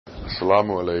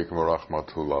Assalamu alaikum wa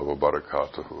rahmatullahi wa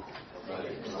barakatuhu.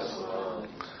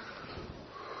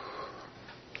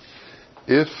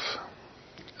 If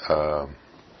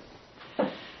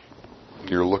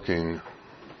you're looking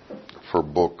for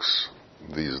books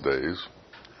these days,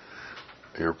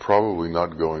 you're probably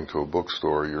not going to a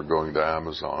bookstore, you're going to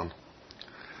Amazon.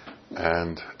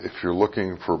 And if you're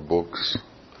looking for books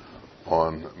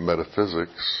on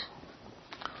metaphysics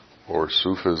or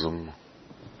Sufism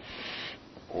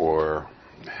or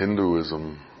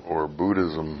Hinduism or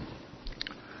Buddhism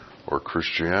or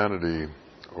Christianity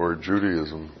or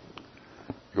Judaism,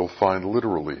 you'll find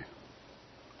literally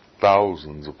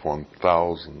thousands upon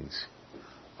thousands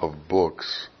of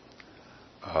books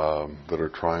that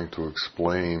are trying to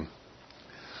explain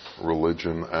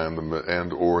religion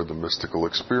and or the mystical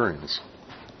experience.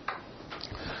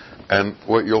 And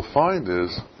what you'll find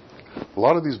is a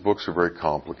lot of these books are very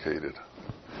complicated.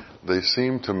 They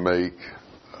seem to make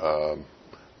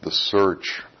the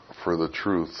search for the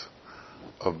truth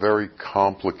a very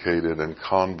complicated and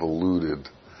convoluted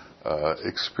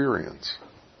experience.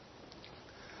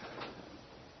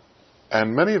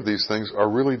 And many of these things are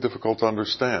really difficult to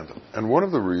understand. And one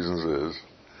of the reasons is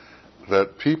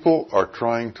that people are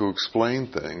trying to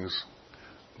explain things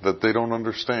that they don't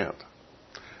understand.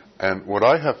 And what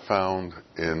I have found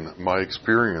in my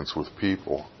experience with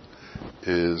people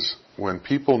is when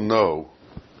people know,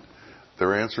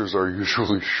 their answers are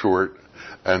usually short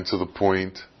and to the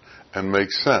point and make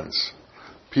sense.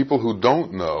 People who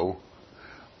don't know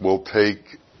will take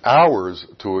hours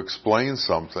to explain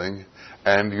something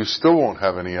and you still won't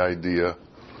have any idea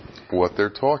what they're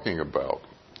talking about.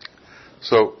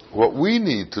 So what we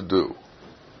need to do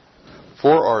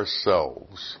for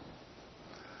ourselves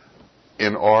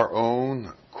in our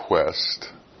own quest,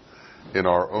 in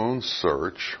our own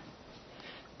search,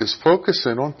 is focus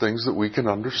in on things that we can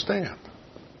understand.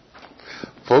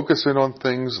 Focus in on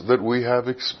things that we have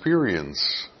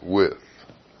experience with.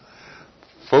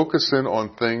 Focus in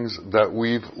on things that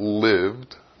we've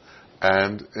lived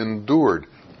and endured,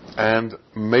 and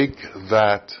make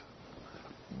that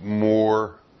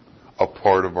more a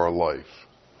part of our life,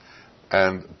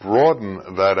 and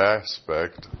broaden that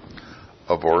aspect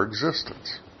of our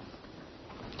existence.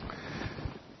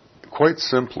 Quite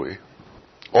simply,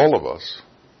 all of us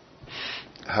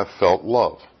have felt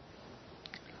love.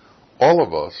 All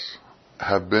of us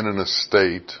have been in a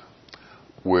state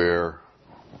where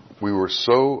we were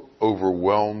so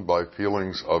overwhelmed by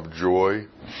feelings of joy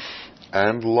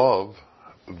and love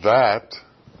that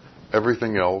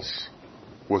everything else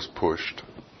was pushed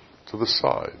to the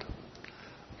side.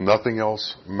 Nothing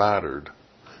else mattered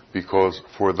because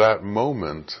for that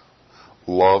moment,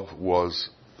 love was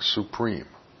supreme.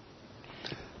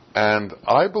 And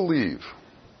I believe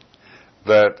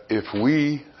that if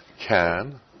we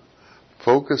can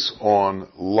focus on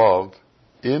love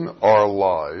in our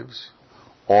lives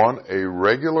on a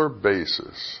regular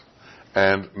basis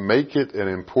and make it an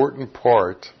important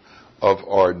part of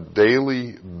our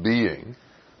daily being,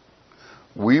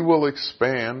 we will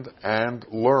expand and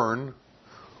learn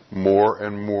more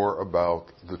and more about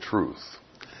the truth.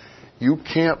 You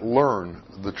can't learn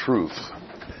the truth.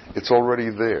 It's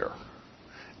already there.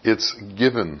 It's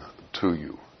given to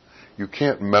you. You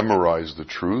can't memorize the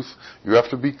truth. You have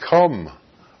to become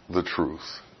the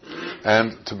truth.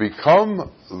 And to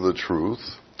become the truth,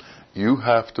 you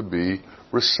have to be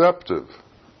receptive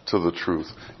to the truth.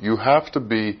 You have to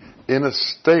be in a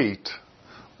state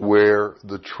where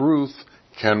the truth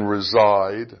can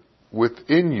reside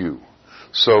within you.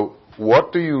 So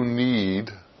what do you need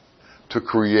to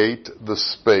create the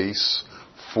space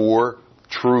for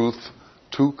truth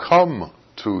to come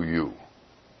to you?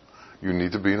 You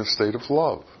need to be in a state of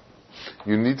love.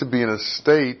 You need to be in a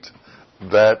state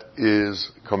that is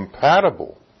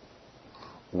compatible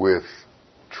with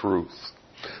truth.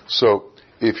 So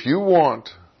if you want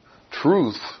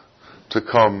truth to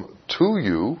come to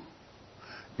you,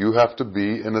 you have to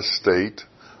be in a state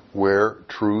where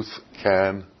truth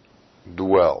can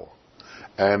dwell.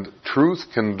 And truth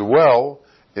can dwell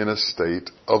in a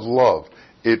state of love.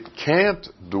 It can't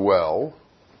dwell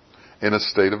in a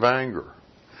state of anger.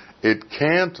 It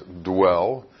can't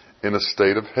dwell in a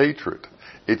state of hatred.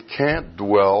 It can't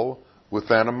dwell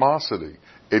with animosity.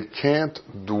 It can't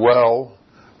dwell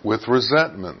with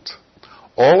resentment.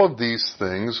 All of these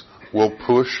things will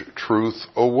push truth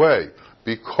away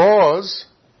because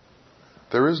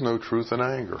there is no truth in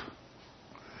anger.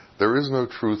 There is no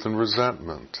truth in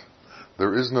resentment.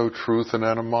 There is no truth in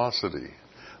animosity.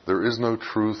 There is no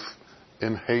truth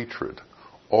in hatred.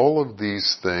 All of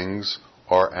these things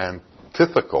are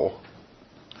antithetical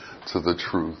to the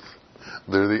truth.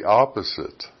 They're the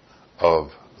opposite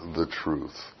of the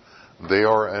truth. They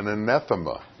are an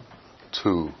anathema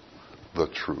to the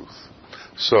truth.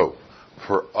 So,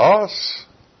 for us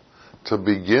to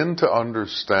begin to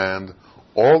understand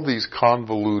all these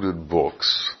convoluted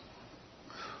books,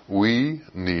 we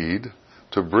need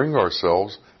to bring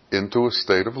ourselves into a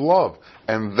state of love.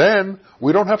 And then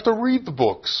we don't have to read the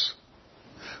books,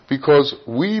 because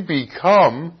we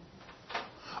become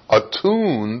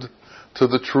attuned to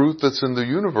the truth that's in the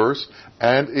universe,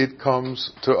 and it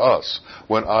comes to us.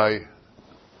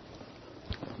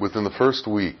 Within the first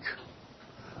week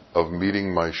of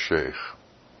meeting my sheikh,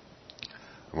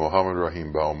 Muhammad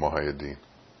Rahim Bao Muhayyiddin,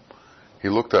 he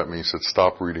looked at me and said,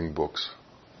 "Stop reading books.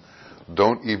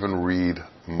 Don't even read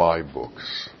my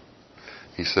books."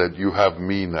 He said, "You have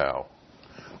me now.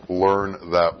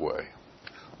 Learn that way."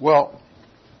 Well,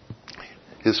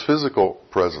 his physical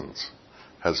presence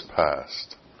has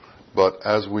passed. But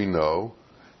as we know,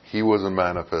 he was a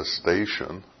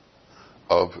manifestation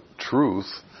of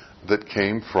truth that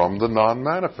came from the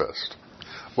non-manifest.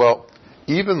 Well,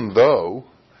 even though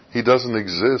he doesn't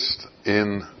exist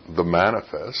in the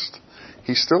manifest,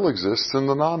 he still exists in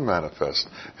the non-manifest.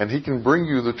 And he can bring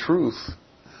you the truth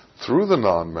through the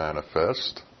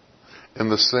non-manifest in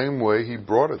the same way he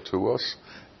brought it to us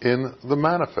in the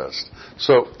manifest.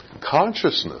 So,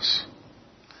 consciousness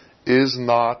is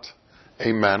not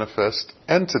a manifest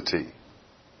entity.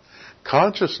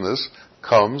 Consciousness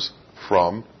comes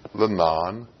from the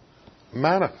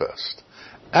non-manifest.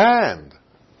 And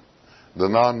the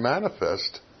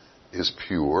non-manifest is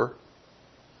pure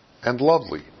and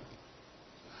lovely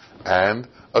and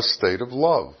a state of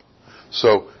love.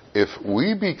 So if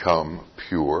we become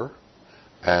pure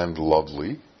and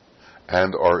lovely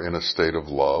and are in a state of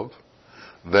love,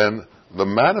 then the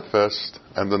manifest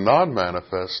and the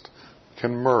non-manifest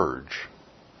can merge,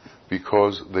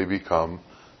 because they become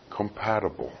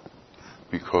compatible,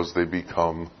 because they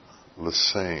become the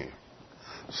same.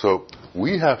 So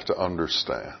we have to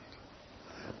understand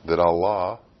that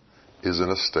Allah is in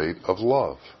a state of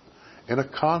love, in a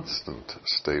constant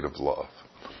state of love.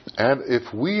 And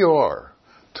if we are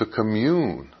to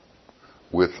commune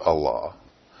with Allah,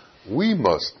 we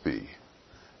must be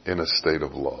in a state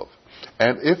of love.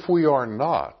 And if we are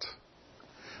not,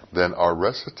 then our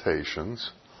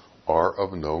recitations are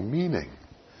of no meaning.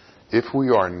 If we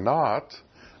are not,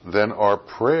 then our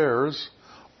prayers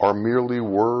are merely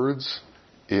words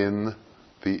in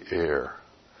the air.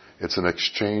 It's an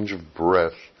exchange of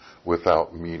breath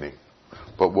without meaning.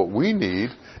 But what we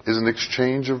need is an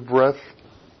exchange of breath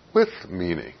with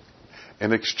meaning.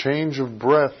 An exchange of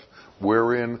breath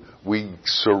wherein we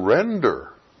surrender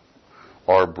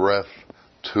our breath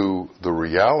to the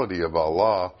reality of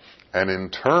Allah, and in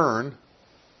turn,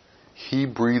 He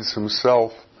breathes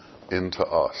Himself into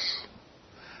us.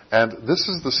 And this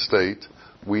is the state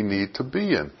we need to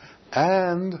be in.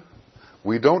 And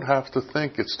we don't have to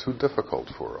think it's too difficult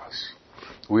for us.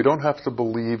 We don't have to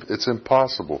believe it's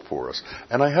impossible for us.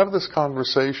 And I have this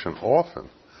conversation often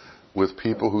with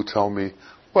people who tell me,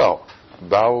 well,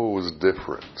 Bao was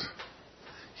different.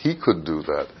 He could do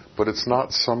that, but it's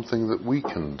not something that we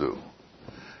can do.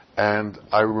 And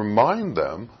I remind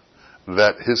them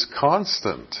that his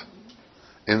constant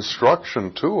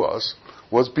instruction to us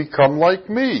was become like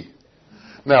me.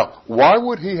 Now, why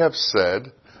would he have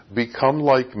said, become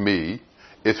like me,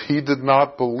 if he did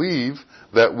not believe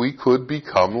that we could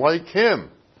become like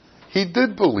him? He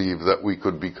did believe that we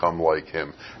could become like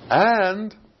him.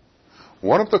 And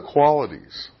one of the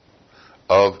qualities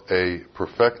of a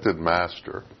perfected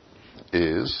master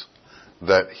is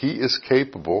that he is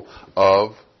capable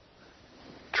of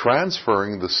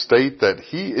transferring the state that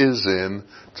he is in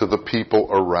to the people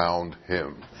around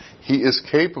him. He is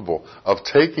capable of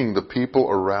taking the people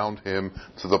around him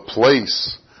to the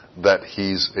place that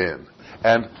he's in.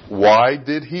 And why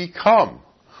did he come?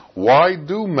 Why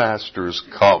do masters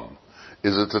come?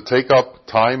 Is it to take up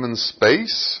time and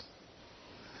space?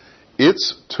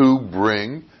 It's to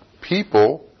bring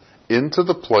people into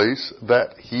the place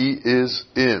that he is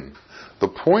in. The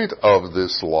point of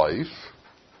this life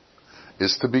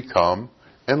is to become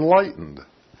enlightened.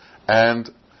 And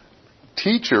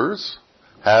teachers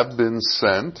have been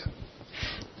sent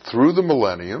through the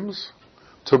millenniums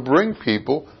to bring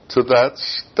people to that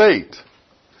state.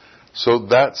 So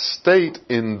that state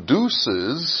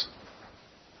induces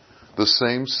the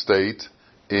same state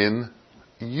in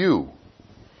you.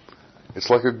 It's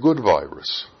like a good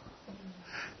virus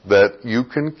that you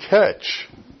can catch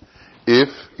if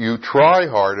you try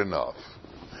hard enough,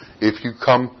 if you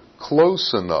come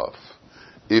close enough,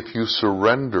 if you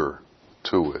surrender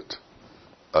to it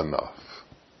enough.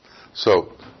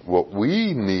 So what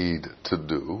we need to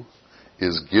do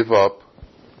is give up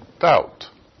doubt.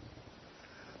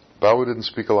 Bawa didn't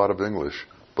speak a lot of English,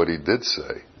 but he did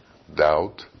say,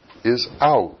 doubt is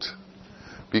out.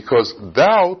 Because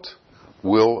doubt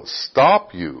will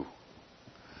stop you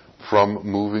from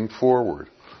moving forward.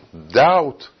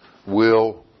 Doubt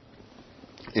will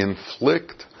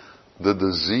inflict the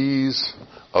disease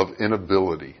of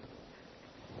inability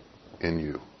in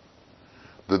you.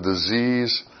 The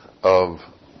disease of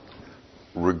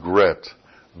regret.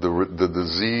 The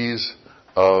disease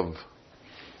of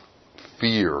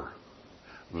fear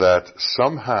that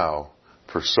somehow,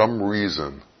 for some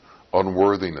reason,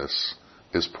 unworthiness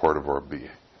is part of our being.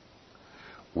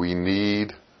 We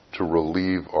need to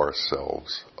relieve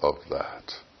ourselves of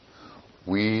that.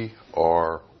 We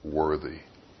are worthy.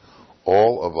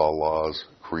 All of Allah's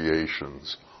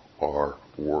creations are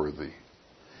worthy.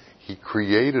 He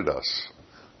created us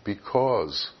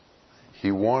because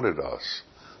He wanted us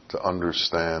to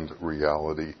understand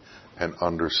reality and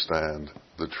understand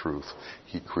the truth.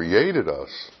 He created us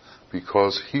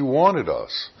because He wanted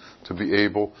us to be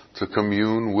able to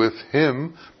commune with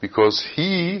Him, because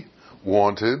He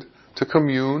wanted to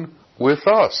commune with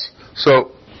us.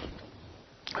 So,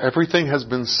 everything has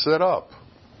been set up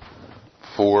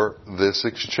for this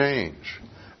exchange.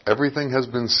 Everything has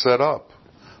been set up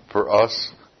for us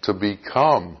to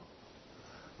become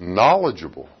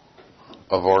knowledgeable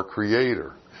of our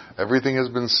Creator. Everything has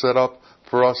been set up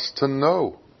for us to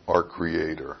know our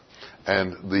Creator.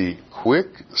 And the quick,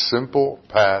 simple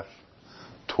path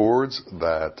towards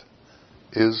that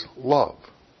is love.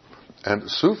 And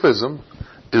Sufism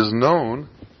is known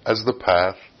as the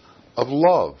path of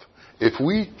love. If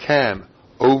we can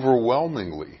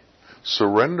overwhelmingly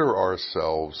surrender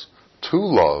ourselves to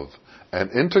love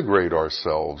and integrate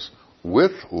ourselves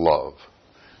with love,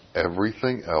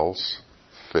 everything else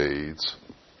fades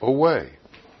away.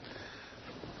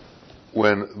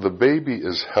 When the baby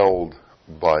is held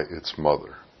by its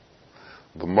mother,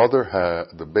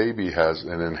 the baby has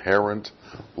an inherent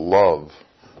love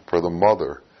for the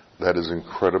mother that is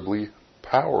incredibly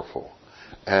powerful.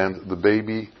 And the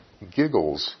baby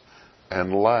giggles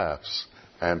and laughs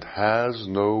and has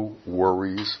no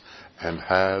worries and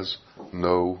has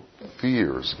no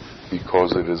fears,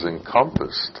 because it is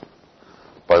encompassed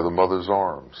by the mother's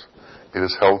arms. It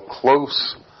is held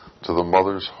close to the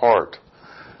mother's heart.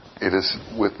 It is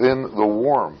within the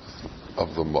warmth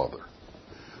of the mother.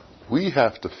 We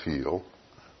have to feel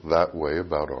that way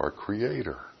about our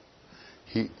Creator.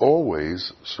 He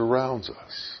always surrounds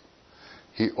us.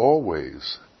 He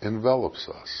always envelops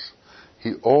us.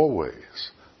 He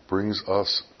always brings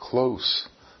us close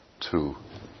to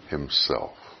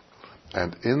Himself.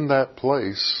 And in that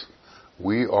place,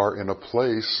 we are in a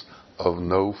place of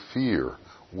no fear.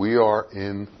 We are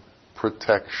in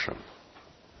protection.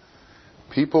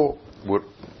 People would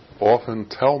often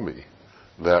tell me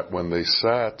that when they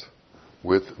sat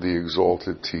with the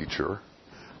exalted teacher,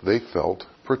 they felt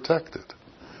protected.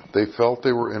 They felt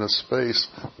they were in a space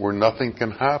where nothing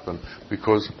can happen,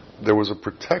 because there was a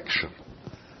protection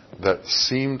that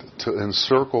seemed to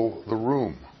encircle the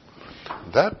room.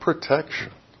 That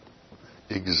protection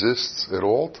exists at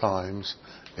all times,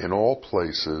 in all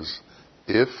places,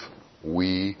 if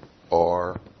we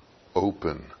are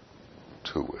open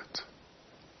to it.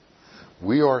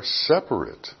 We are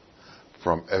separate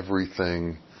from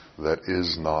everything that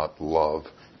is not love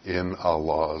in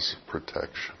Allah's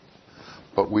protection.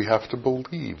 But we have to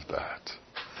believe that.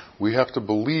 We have to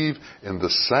believe in the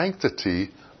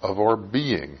sanctity of our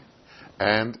being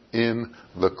and in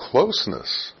the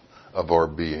closeness of our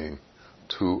being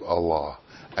to Allah.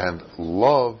 And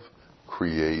love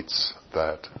creates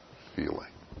that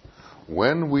feeling.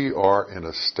 When we are in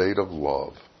a state of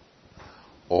love,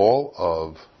 all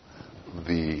of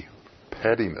the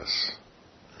pettiness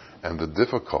and the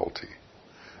difficulty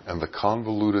and the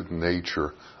convoluted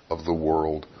nature of the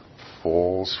world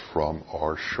falls from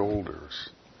our shoulders.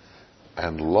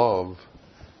 And love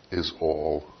is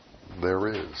all there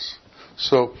is.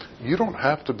 So you don't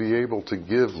have to be able to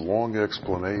give long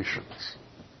explanations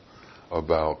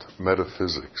about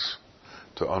metaphysics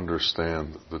to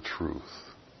understand the truth.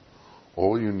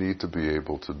 All you need to be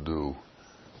able to do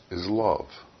is love.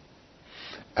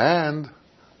 And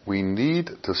we need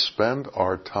to spend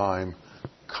our time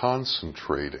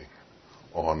concentrating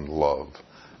on love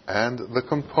and the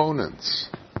components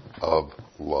of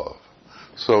love.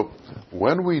 So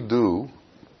when we do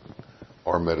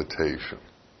our meditation,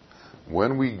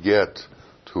 when we get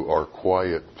to our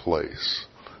quiet place,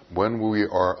 when we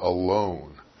are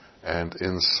alone and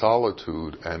in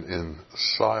solitude and in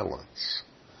silence,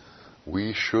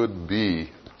 we should be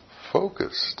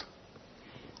focused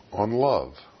on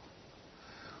love.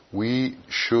 we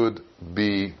should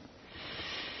be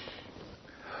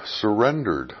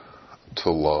surrendered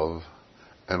to love,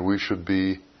 and we should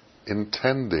be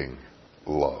intending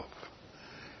love.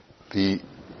 The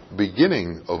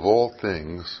beginning of all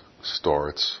things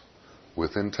starts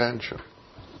with intention.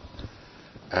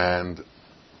 And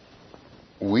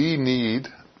we need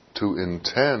to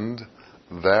intend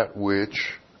that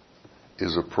which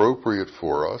is appropriate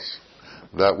for us,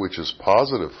 that which is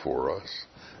positive for us,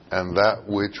 and that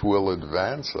which will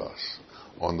advance us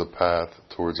on the path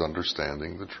towards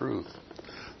understanding the truth.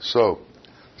 So,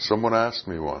 someone asked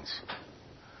me once,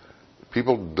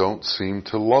 people don't seem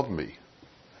to love me.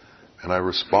 And I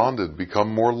responded,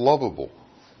 become more lovable.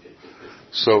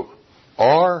 So,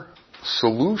 our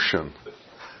solution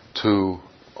to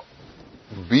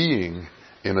being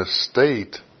in a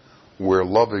state where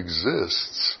love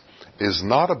exists is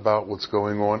not about what's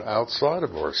going on outside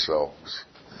of ourselves.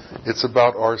 It's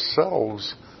about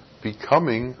ourselves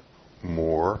becoming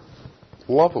more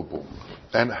lovable.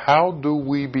 And how do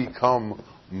we become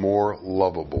more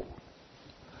lovable?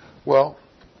 Well,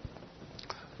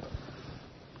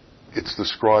 it's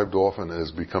described often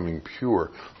as becoming pure.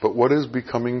 But what is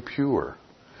becoming pure?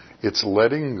 It's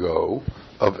letting go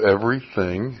of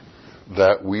everything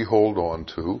that we hold on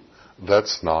to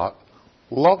that's not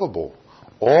lovable.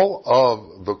 All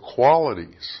of the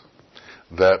qualities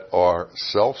that are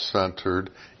self-centered,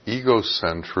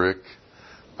 egocentric,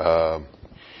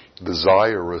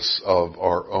 desirous of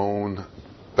our own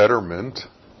betterment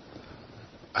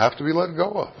have to be let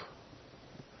go of.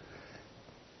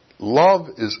 Love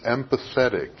is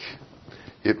empathetic.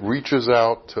 It reaches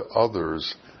out to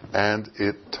others, and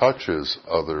it touches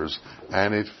others,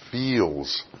 and it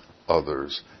feels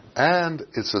others. And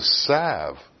it's a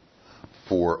salve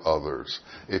for others.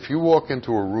 If you walk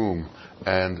into a room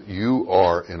and you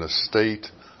are in a state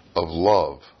of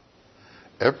love,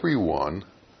 everyone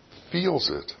feels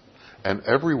it, and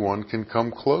everyone can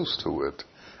come close to it,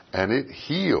 and it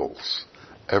heals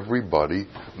everybody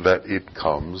that it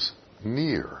comes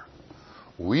near.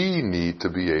 We need to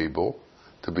be able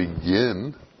to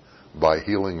begin by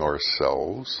healing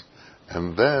ourselves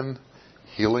and then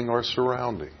healing our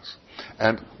surroundings.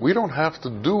 And we don't have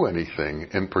to do anything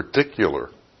in particular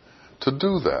to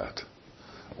do that.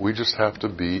 We just have to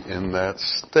be in that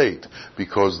state,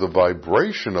 because the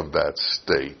vibration of that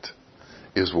state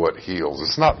is what heals.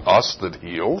 It's not us that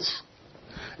heals.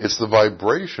 It's the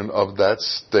vibration of that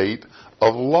state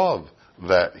of love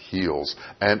that heals.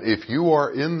 And if you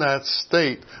are in that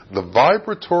state, the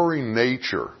vibratory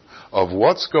nature of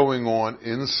what's going on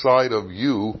inside of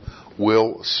you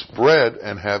will spread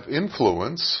and have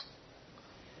influence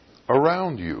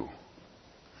around you,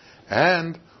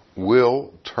 and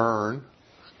will turn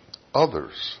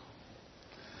others.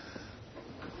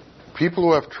 People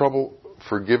who have trouble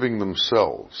forgiving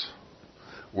themselves,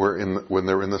 when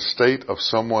they're in the state of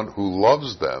someone who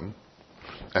loves them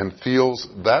and feels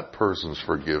that person's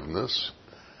forgiveness,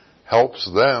 helps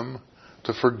them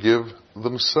to forgive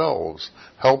themselves,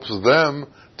 helps them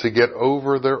to get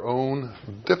over their own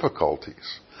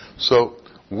difficulties. So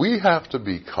we have to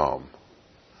become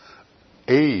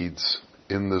aids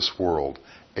in this world.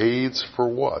 Aids for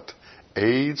what?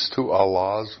 Aids to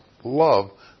Allah's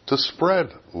love, to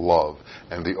spread love.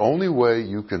 And the only way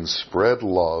you can spread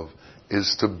love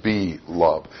is to be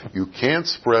love. You can't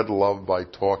spread love by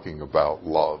talking about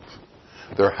love.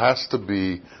 There has to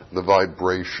be the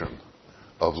vibration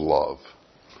of love.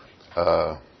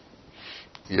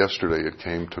 Yesterday it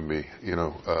came to me,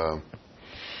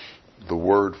 the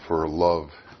word for love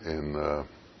in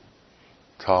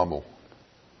Tamil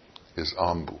is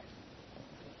ambu.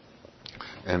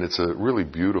 And it's a really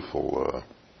beautiful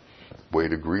way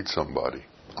to greet somebody.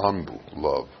 Ambu,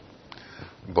 love.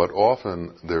 But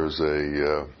often there's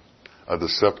a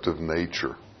deceptive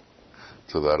nature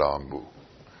to that ambu.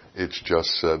 It's just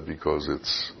said because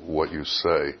it's what you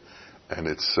say, and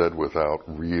it's said without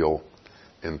real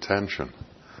intention.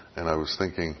 And I was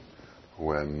thinking,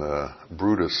 when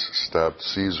Brutus stabbed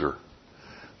Caesar,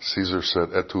 Caesar said,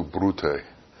 "Et tu, Brute,"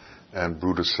 and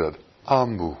Brutus said,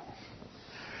 "Ambu."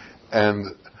 And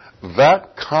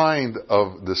that kind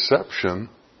of deception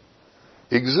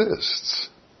exists.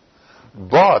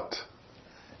 But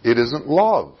it isn't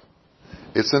love.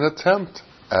 It's an attempt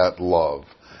at love.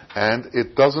 And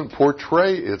it doesn't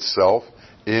portray itself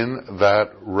in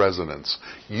that resonance.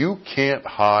 You can't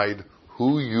hide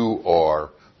who you are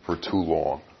for too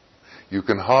long. You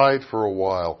can hide for a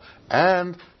while.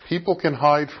 And people can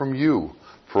hide from you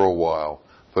for a while.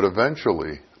 But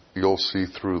eventually, you'll see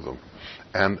through them.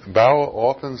 And Bawa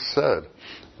often said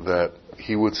that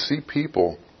he would see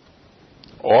people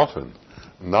often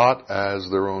not as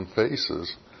their own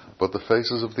faces, but the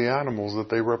faces of the animals that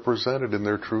they represented in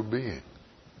their true being.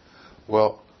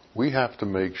 Well, we have to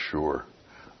make sure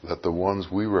that the ones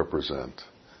we represent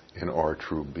in our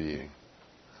true being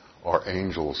are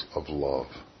angels of love,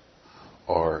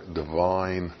 are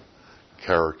divine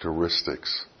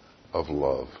characteristics of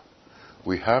love.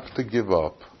 We have to give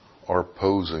up our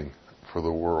posing for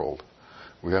the world.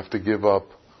 We have to give up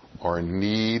our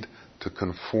need to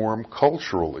conform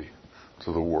culturally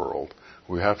to the world.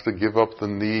 We have to give up the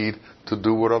need to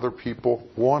do what other people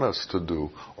want us to do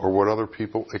or what other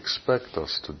people expect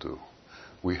us to do.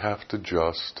 We have to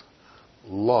just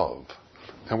love.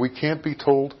 And we can't be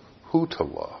told who to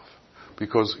love,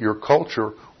 because your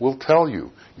culture will tell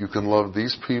you you can love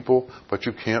these people, but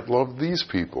you can't love these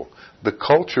people. The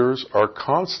cultures are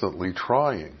constantly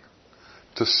trying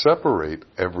to separate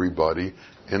everybody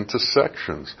into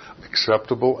sections,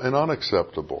 acceptable and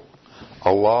unacceptable.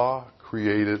 Allah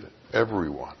created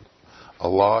everyone.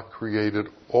 Allah created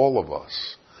all of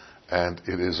us. And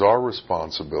it is our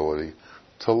responsibility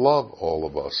to love all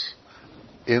of us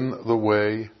in the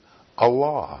way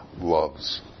Allah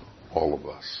loves all of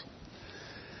us.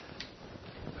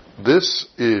 This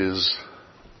is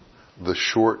the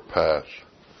short path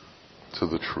to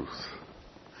the truth.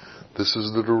 This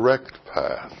is the direct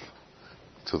path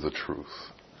to the truth.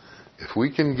 If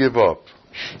we can give up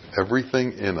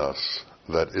everything in us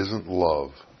that isn't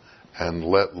love and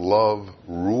let love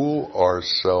rule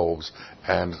ourselves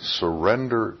and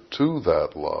surrender to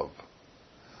that love,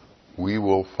 we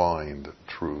will find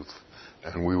truth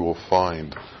and we will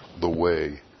find the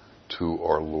way to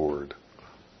our Lord.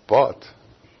 But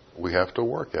we have to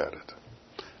work at it.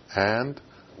 And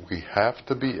we have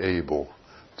to be able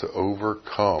to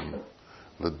overcome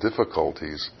the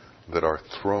difficulties that are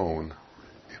thrown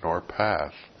in our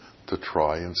path to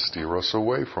try and steer us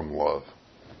away from love.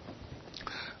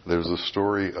 There's a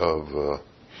story of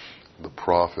the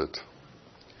prophet,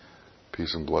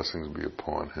 peace and blessings be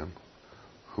upon him,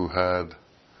 who had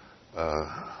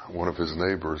one of his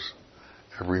neighbors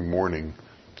every morning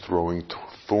throwing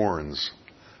thorns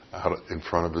out in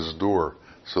front of his door,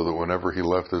 so that whenever he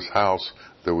left his house,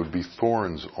 there would be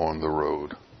thorns on the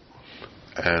road.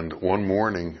 And one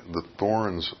morning, the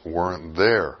thorns weren't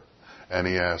there. And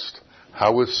he asked,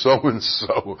 "How is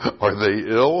so-and-so? Are they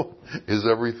ill? Is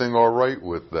everything all right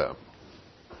with them?"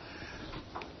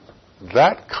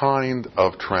 That kind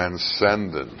of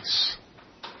transcendence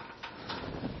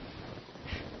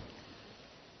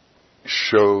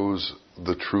shows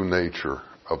the true nature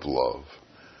of love.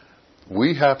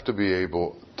 We have to be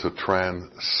able to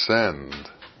transcend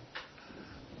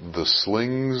the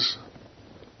slings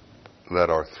that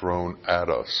are thrown at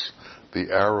us,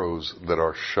 the arrows that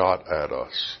are shot at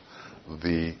us,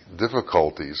 the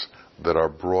difficulties that are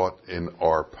brought in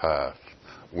our path.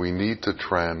 We need to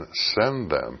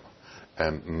transcend them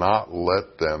and not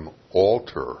let them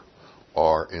alter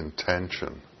our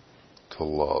intention to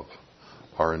love.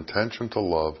 Our intention to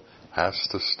love has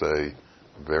to stay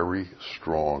very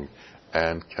strong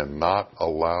and cannot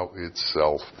allow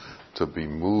itself to be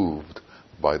moved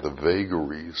by the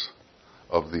vagaries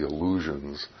of the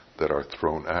illusions that are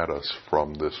thrown at us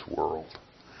from this world.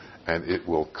 And it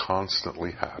will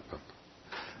constantly happen.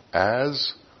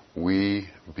 As we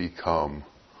become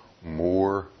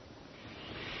more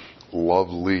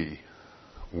lovely,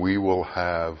 we will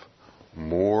have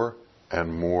more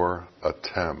and more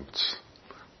attempts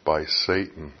by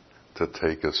Satan to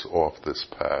take us off this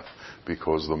path,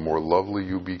 because the more lovely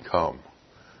you become,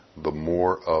 the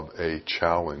more of a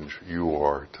challenge you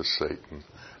are to Satan,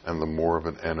 and the more of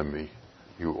an enemy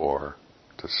you are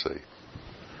to Satan.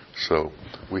 So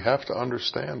we have to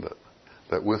understand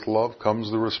that with love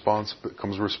comes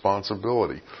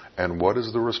responsibility. And what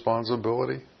is the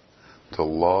responsibility? To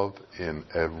love in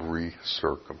every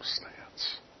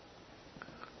circumstance,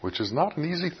 which is not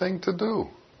an easy thing to do,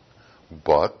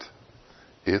 but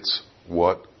it's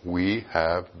what we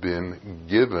have been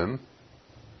given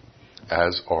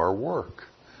as our work.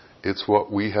 It's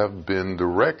what we have been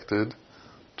directed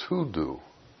to do.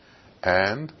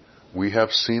 And we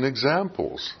have seen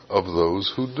examples of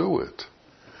those who do it.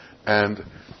 And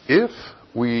if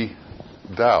we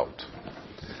doubt,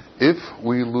 if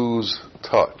we lose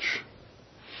touch,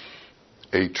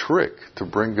 a trick to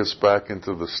bring us back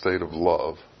into the state of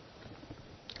love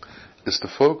is to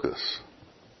focus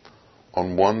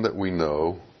on one that we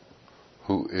know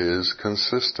who is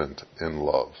consistent in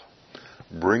love.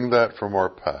 Bring that from our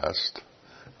past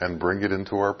and bring it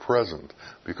into our present,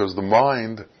 because the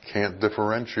mind can't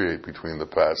differentiate between the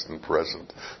past and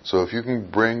present. So if you can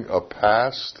bring a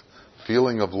past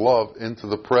feeling of love into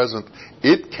the present,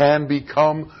 it can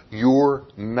become your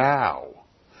now.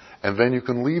 And then you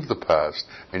can leave the past,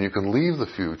 and you can leave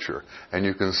the future, and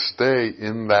you can stay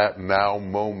in that now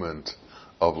moment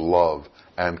of love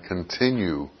and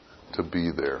continue to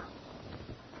be there.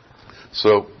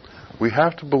 So we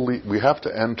have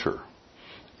to enter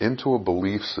into a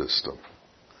belief system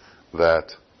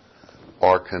that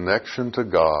our connection to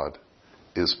God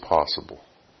is possible.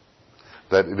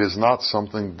 That it is not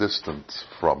something distant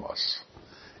from us.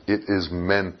 It is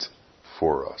meant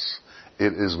for us.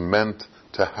 It is meant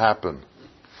to happen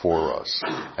for us.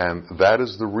 And that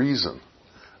is the reason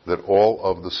that all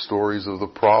of the stories of the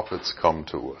prophets come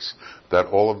to us, that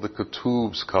all of the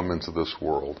ketubs come into this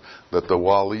world, that the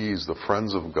walis, the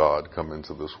friends of God, come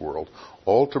into this world,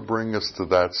 all to bring us to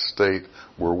that state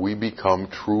where we become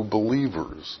true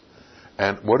believers.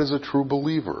 And what is a true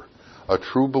believer? A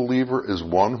true believer is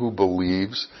one who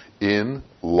believes in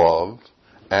love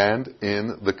and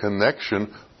in the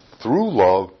connection through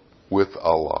love with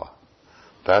Allah.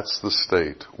 That's the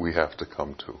state we have to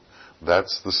come to.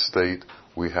 That's the state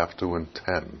we have to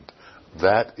intend.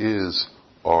 That is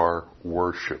our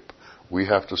worship. We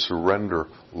have to surrender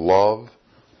love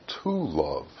to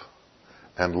love.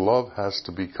 And love has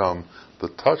to become the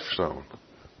touchstone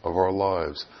of our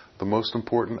lives, the most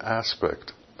important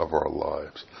aspect of our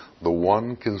lives, the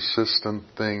one consistent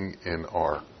thing in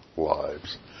our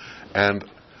lives. And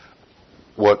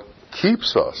what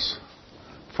keeps us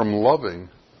from loving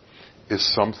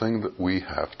is something that we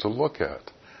have to look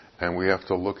at, and we have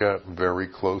to look at very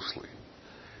closely.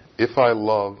 If I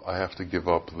love, I have to give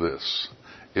up this.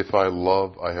 If I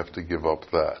love, I have to give up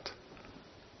that.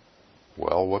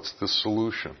 Well, what's the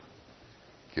solution?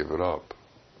 Give it up.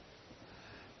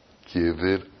 Give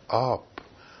it up.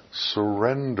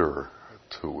 Surrender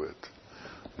to it.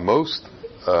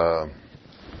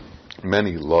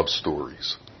 Many love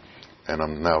stories, and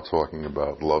I'm now talking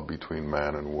about love between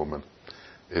man and woman.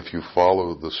 If you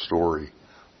follow the story,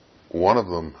 one of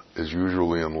them is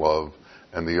usually in love,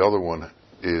 and the other one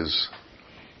is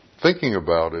thinking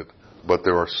about it, but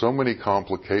there are so many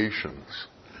complications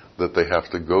that they have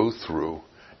to go through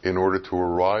in order to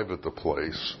arrive at the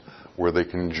place where they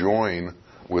can join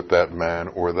with that man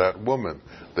or that woman.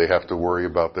 They have to worry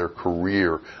about their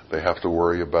career. They have to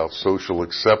worry about social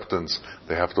acceptance.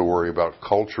 They have to worry about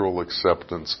cultural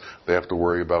acceptance. They have to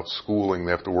worry about schooling.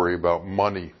 They have to worry about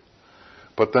money.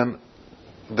 But then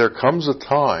there comes a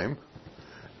time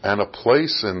and a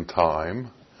place in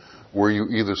time where you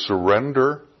either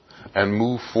surrender and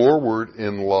move forward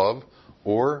in love,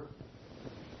 or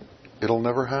it'll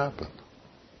never happen.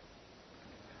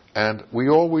 And we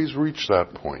always reach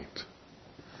that point.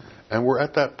 And we're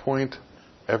at that point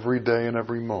every day and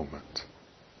every moment.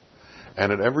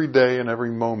 And at every day and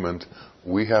every moment,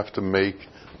 we have to make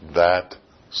that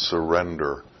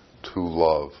surrender to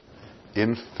love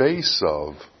in face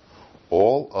of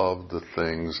all of the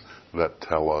things that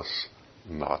tell us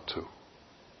not to.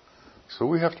 So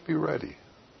we have to be ready.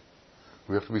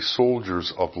 We have to be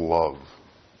soldiers of love.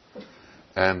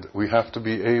 And we have to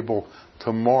be able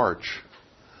to march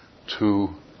to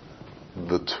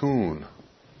the tune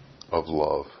of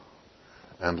love.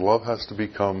 And love has to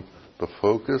become the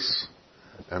focus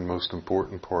and most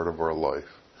important part of our life.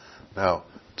 Now,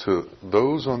 to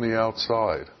those on the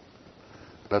outside,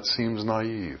 that seems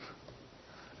naive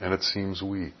and it seems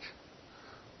weak.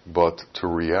 But to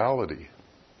reality,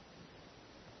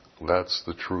 that's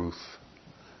the truth,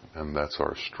 and that's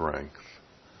our strength,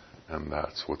 and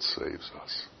that's what saves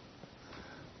us.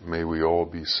 May we all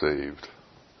be saved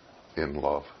in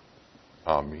love.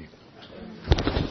 Amen.